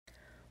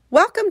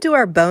Welcome to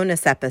our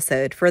bonus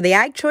episode for the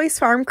Ag Choice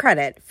Farm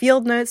Credit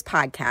Field Notes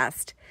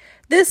podcast.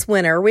 This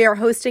winter, we are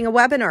hosting a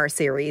webinar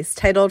series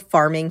titled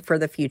Farming for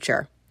the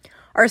Future.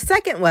 Our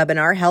second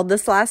webinar, held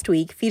this last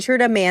week,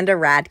 featured Amanda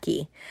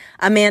Radke.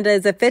 Amanda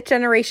is a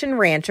fifth-generation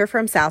rancher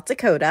from South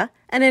Dakota,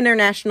 an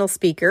international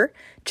speaker,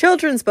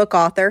 children's book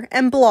author,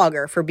 and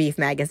blogger for Beef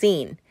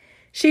Magazine.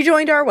 She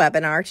joined our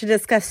webinar to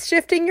discuss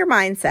shifting your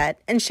mindset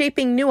and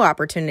shaping new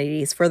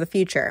opportunities for the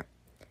future.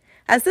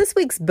 As this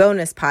week's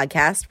bonus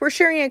podcast, we're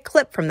sharing a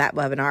clip from that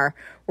webinar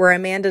where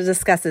Amanda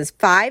discusses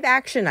 5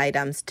 action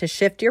items to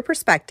shift your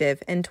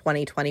perspective in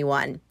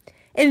 2021.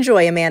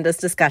 Enjoy Amanda's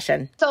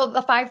discussion. So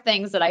the 5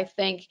 things that I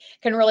think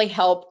can really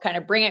help kind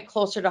of bring it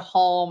closer to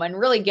home and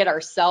really get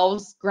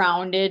ourselves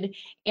grounded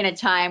in a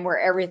time where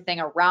everything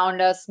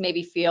around us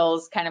maybe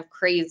feels kind of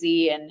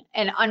crazy and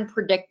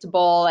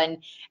unpredictable and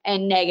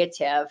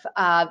negative.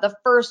 The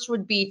first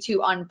would be to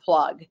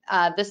unplug.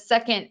 The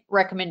second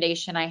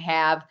recommendation I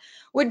have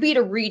would be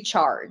to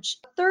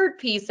recharge. The third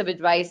piece of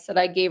advice that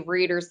I gave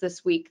readers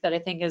this week that I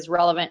think is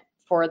relevant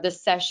for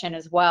this session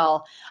as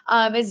well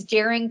is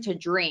daring to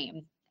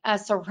dream.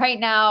 So right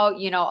now,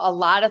 a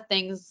lot of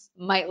things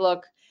might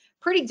look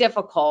pretty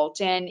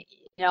difficult, and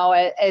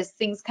as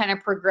things kind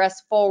of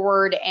progress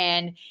forward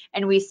and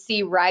we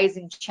see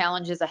rising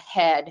challenges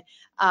ahead,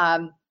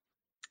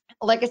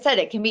 like I said,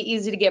 it can be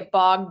easy to get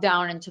bogged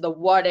down into the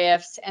what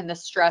ifs and the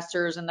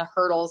stressors and the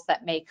hurdles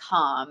that may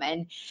come.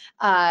 And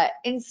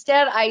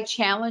instead, I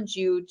challenge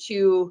you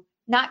to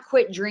not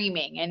quit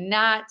dreaming and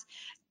not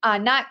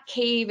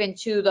cave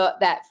into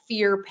that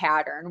fear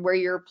pattern where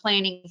you're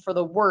planning for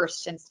the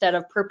worst instead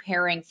of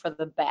preparing for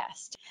the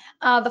best.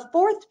 The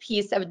fourth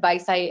piece of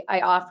advice I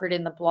offered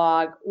in the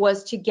blog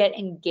was to get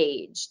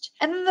engaged.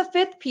 And then the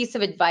fifth piece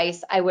of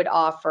advice I would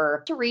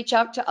offer to reach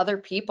out to other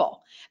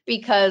people,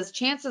 because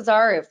chances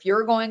are if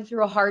you're going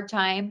through a hard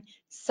time,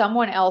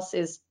 someone else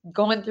is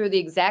going through the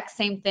exact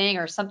same thing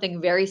or something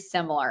very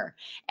similar.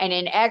 And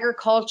in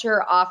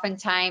agriculture,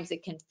 oftentimes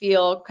it can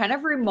feel kind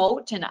of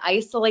remote and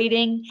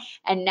isolating.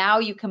 And now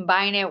you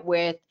combine it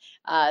with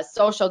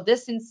social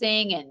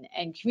distancing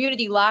and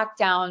community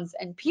lockdowns,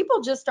 and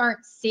people just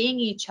aren't seeing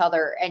each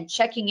other and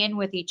checking in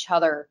with each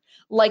other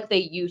like they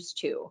used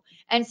to.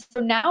 And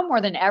so now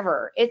more than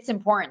ever, it's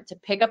important to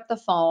pick up the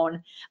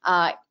phone,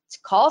 to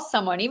call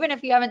someone, even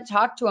if you haven't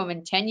talked to them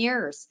in 10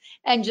 years,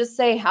 and just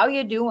say, how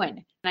you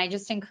doing? And I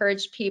just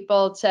encourage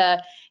people to,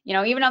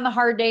 even on the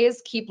hard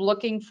days, keep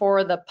looking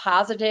for the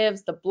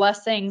positives, the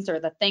blessings,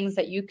 or the things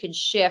that you can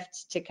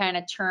shift to kind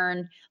of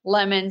turn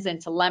lemons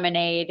into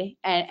lemonade.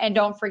 And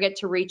don't forget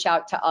to reach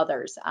out to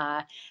others.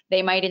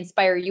 They might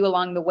inspire you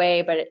along the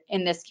way, but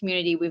in this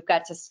community, we've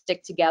got to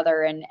stick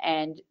together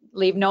and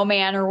leave no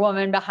man or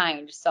woman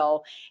behind.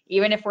 So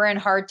even if we're in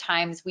hard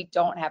times, we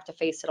don't have to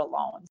face it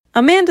alone.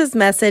 Amanda's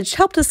message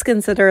helped us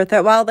consider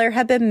that while there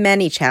have been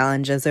many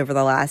challenges over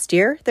the last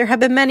year, there have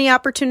been many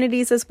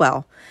opportunities as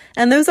well.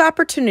 And those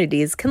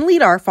opportunities can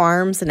lead our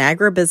farms and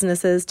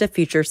agribusinesses to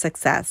future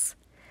success.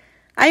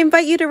 I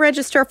invite you to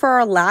register for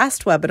our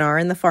last webinar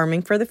in the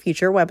Farming for the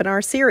Future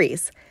webinar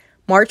series.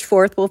 March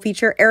 4th will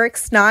feature Eric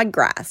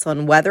Snodgrass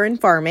on weather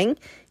and farming,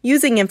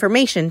 using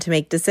information to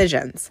make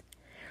decisions.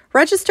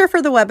 Register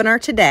for the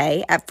webinar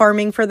today at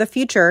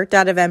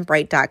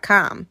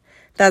farmingforthefuture.eventbrite.com.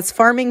 That's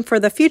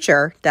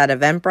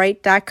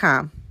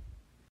farmingforthefuture.eventbrite.com.